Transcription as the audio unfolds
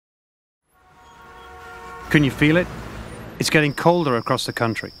Can you feel it? It's getting colder across the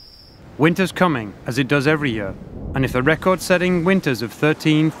country. Winter's coming, as it does every year, and if the record-setting winters of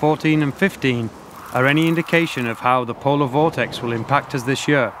 13, 14 and 15 are any indication of how the polar vortex will impact us this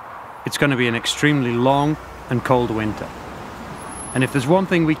year, it's going to be an extremely long and cold winter. And if there's one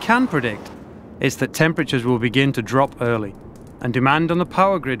thing we can predict, it's that temperatures will begin to drop early, and demand on the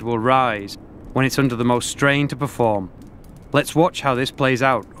power grid will rise when it's under the most strain to perform. Let's watch how this plays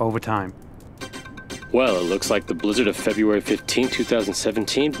out over time. Well, it looks like the blizzard of February 15,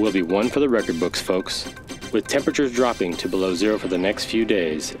 2017 will be one for the record books, folks. With temperatures dropping to below zero for the next few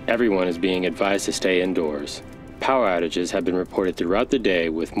days, everyone is being advised to stay indoors. Power outages have been reported throughout the day,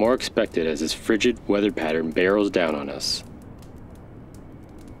 with more expected as this frigid weather pattern barrels down on us.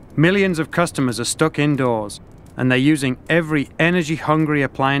 Millions of customers are stuck indoors, and they're using every energy-hungry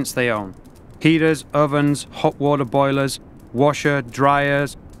appliance they own. Heaters, ovens, hot water boilers, washer,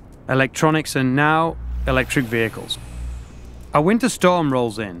 dryers, electronics, and now electric vehicles. A winter storm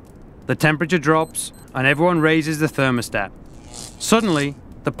rolls in, the temperature drops, and everyone raises the thermostat. Suddenly,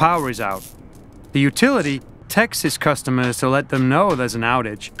 the power is out. The utility texts its customers to let them know there's an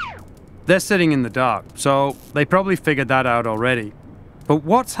outage. They're sitting in the dark, so they probably figured that out already. But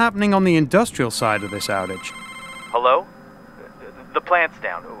what's happening on the industrial side of this outage? Hello? The plant's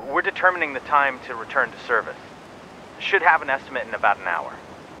down. We're determining the time to return to service. Should have an estimate in about an hour.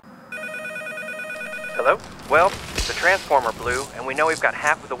 Hello? Well, the transformer blew, and we know we've got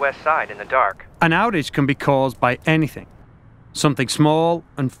half of the west side in the dark. An outage can be caused by anything. Something small,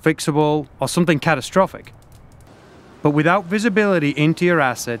 unfixable, or something catastrophic. But without visibility into your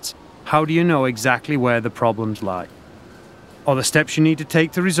assets, how do you know exactly where the problems lie? Or the steps you need to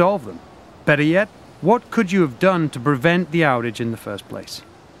take to resolve them? Better yet, what could you have done to prevent the outage in the first place?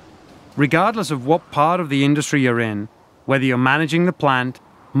 Regardless of what part of the industry you're in, whether you're managing the plant,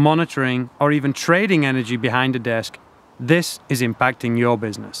 monitoring, or even trading energy behind a desk, this is impacting your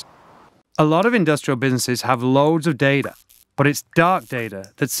business. A lot of industrial businesses have loads of data, but it's dark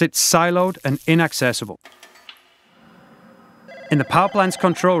data that sits siloed and inaccessible. In the power plant's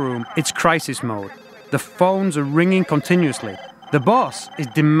control room, it's crisis mode. The phones are ringing continuously. The boss is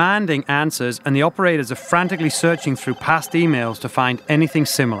demanding answers, and the operators are frantically searching through past emails to find anything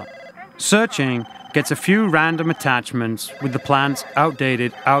similar. Searching gets a few random attachments with the plant's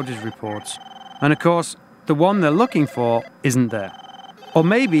outdated outage reports. And of course, the one they're looking for isn't there. Or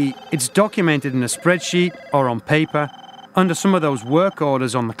maybe it's documented in a spreadsheet or on paper under some of those work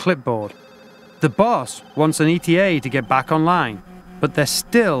orders on the clipboard. The boss wants an ETA to get back online, but there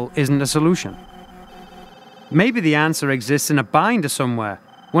still isn't a solution. Maybe the answer exists in a binder somewhere,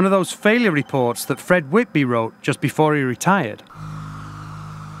 one of those failure reports that Fred Whitby wrote just before he retired.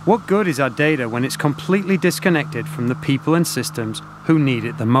 What good is our data when it's completely disconnected from the people and systems who need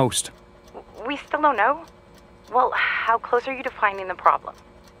it the most? We still don't know. Well, how close are you to finding the problem?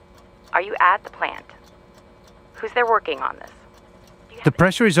 Are you at the plant? Who's there working on this? The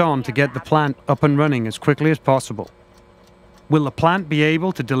pressure is on to get the plant up and running as quickly as possible. Will the plant be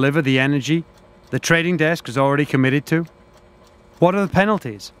able to deliver the energy the trading desk is already committed to? What are the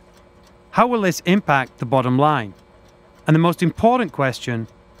penalties? How will this impact the bottom line? And the most important question,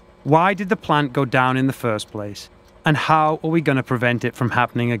 why did the plant go down in the first place? And how are we going to prevent it from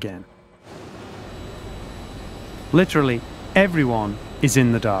happening again? Literally, everyone is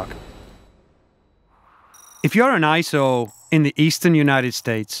in the dark. If you're an ISO in the eastern United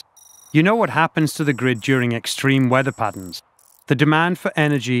States, you know what happens to the grid during extreme weather patterns. The demand for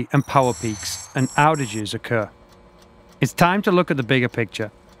energy and power peaks and outages occur. It's time to look at the bigger picture.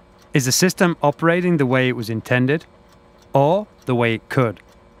 Is the system operating the way it was intended, or the way it could?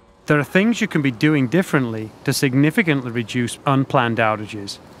 There are things you can be doing differently to significantly reduce unplanned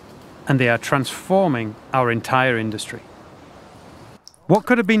outages, and they are transforming our entire industry. What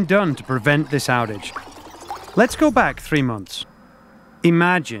could have been done to prevent this outage? Let's go back 3 months.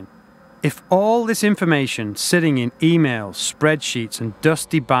 Imagine if all this information sitting in emails, spreadsheets, and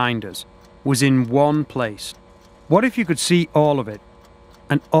dusty binders was in one place. What if you could see all of it,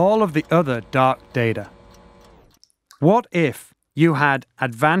 and all of the other dark data? What if you had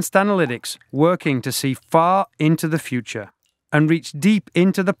advanced analytics working to see far into the future and reach deep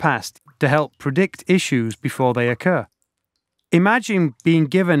into the past to help predict issues before they occur? Imagine being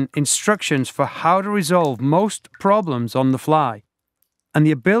given instructions for how to resolve most problems on the fly and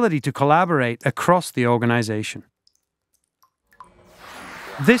the ability to collaborate across the organization.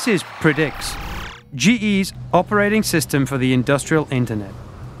 This is Predix, GE's operating system for the industrial internet.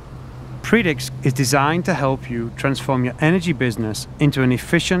 Predix is designed to help you transform your energy business into an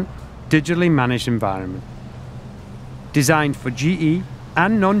efficient, digitally managed environment. Designed for GE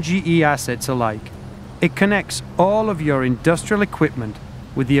and non-GE assets alike, It connects all of your industrial equipment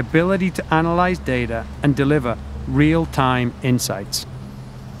with the ability to analyze data and deliver real-time insights.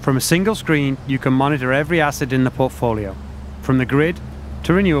 From a single screen, you can monitor every asset in the portfolio, from the grid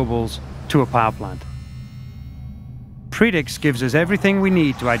to renewables to a power plant. Predix gives us everything we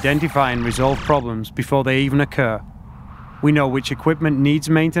need to identify and resolve problems before they even occur. We know which equipment needs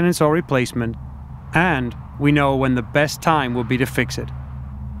maintenance or replacement, and we know when the best time will be to fix it.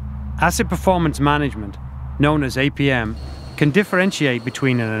 Asset Performance Management, known as APM, can differentiate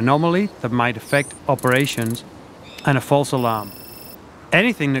between an anomaly that might affect operations and a false alarm.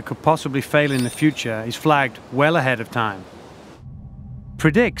 Anything that could possibly fail in the future is flagged well ahead of time.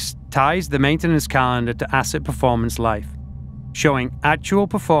 Predix ties the maintenance calendar to asset performance life, showing actual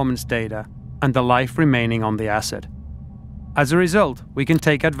performance data and the life remaining on the asset. As a result, we can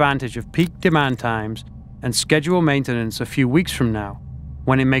take advantage of peak demand times and schedule maintenance a few weeks from now,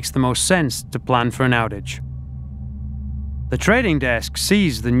 when it makes the most sense to plan for an outage. The trading desk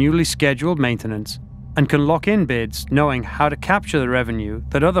sees the newly scheduled maintenance and can lock in bids knowing how to capture the revenue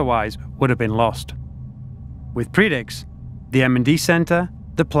that otherwise would have been lost. With Predix, the M&D Center,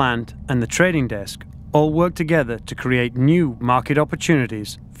 the plant, and the trading desk all work together to create new market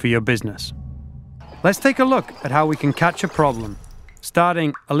opportunities for your business. Let's take a look at how we can catch a problem,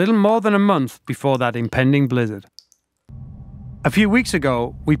 starting a little more than a month before that impending blizzard. A few weeks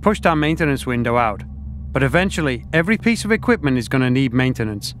ago, we pushed our maintenance window out, but eventually every piece of equipment is going to need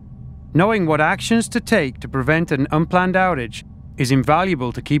maintenance. Knowing what actions to take to prevent an unplanned outage is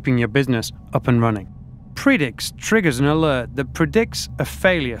invaluable to keeping your business up and running. Predix triggers an alert that predicts a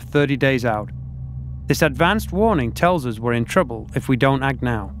failure 30 days out. This advanced warning tells us we're in trouble if we don't act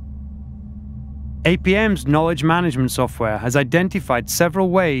now. APM's knowledge management software has identified several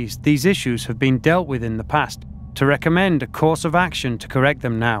ways these issues have been dealt with in the past to recommend a course of action to correct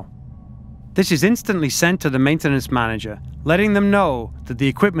them now. This is instantly sent to the maintenance manager, letting them know that the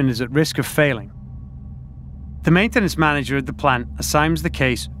equipment is at risk of failing. The maintenance manager at the plant assigns the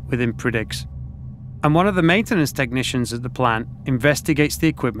case within Predix, and one of the maintenance technicians at the plant investigates the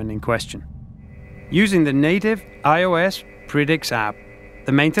equipment in question. Using the native iOS Predix app,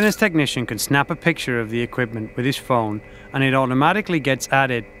 the maintenance technician can snap a picture of the equipment with his phone, and it automatically gets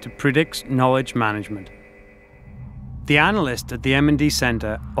added to Predix Knowledge Management. The analyst at the M&D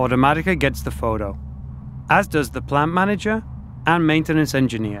Center automatically gets the photo, as does the plant manager and maintenance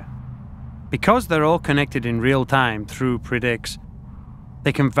engineer. Because they're all connected in real time through Predix,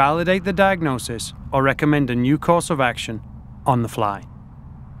 they can validate the diagnosis or recommend a new course of action on the fly.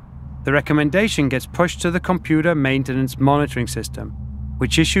 The recommendation gets pushed to the computer maintenance monitoring system,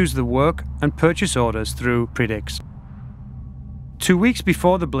 which issues the work and purchase orders through Predix. 2 weeks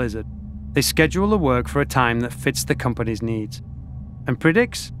before the blizzard, they schedule the work for a time that fits the company's needs, and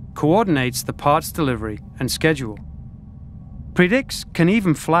Predix coordinates the parts delivery and schedule. Predix can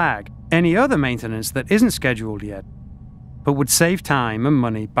even flag any other maintenance that isn't scheduled yet, but would save time and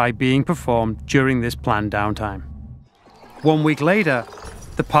money by being performed during this planned downtime. 1 week later,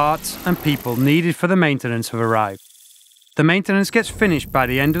 the parts and people needed for the maintenance have arrived. The maintenance gets finished by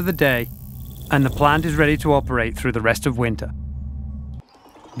the end of the day, and the plant is ready to operate through the rest of winter.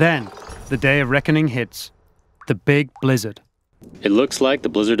 Then, the day of reckoning hits, the big blizzard. It looks like the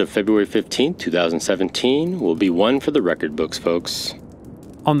blizzard of February 15, 2017 will be one for the record books, folks.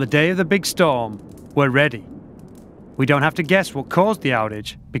 On the day of the big storm, we're ready. We don't have to guess what caused the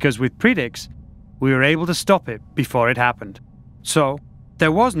outage, because with Predix, we were able to stop it before it happened. So,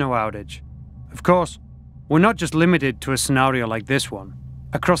 there was no outage. Of course, we're not just limited to a scenario like this one.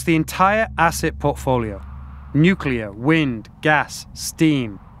 Across the entire asset portfolio, nuclear, wind, gas,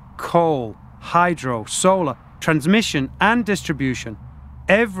 steam, coal, hydro, solar, transmission and distribution,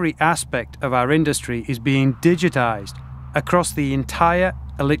 every aspect of our industry is being digitized across the entire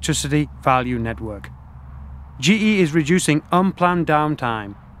electricity value network. GE is reducing unplanned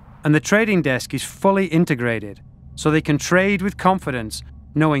downtime, and the trading desk is fully integrated, so they can trade with confidence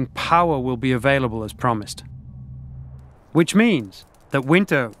knowing power will be available as promised. Which means that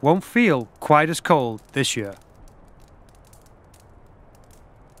winter won't feel quite as cold this year.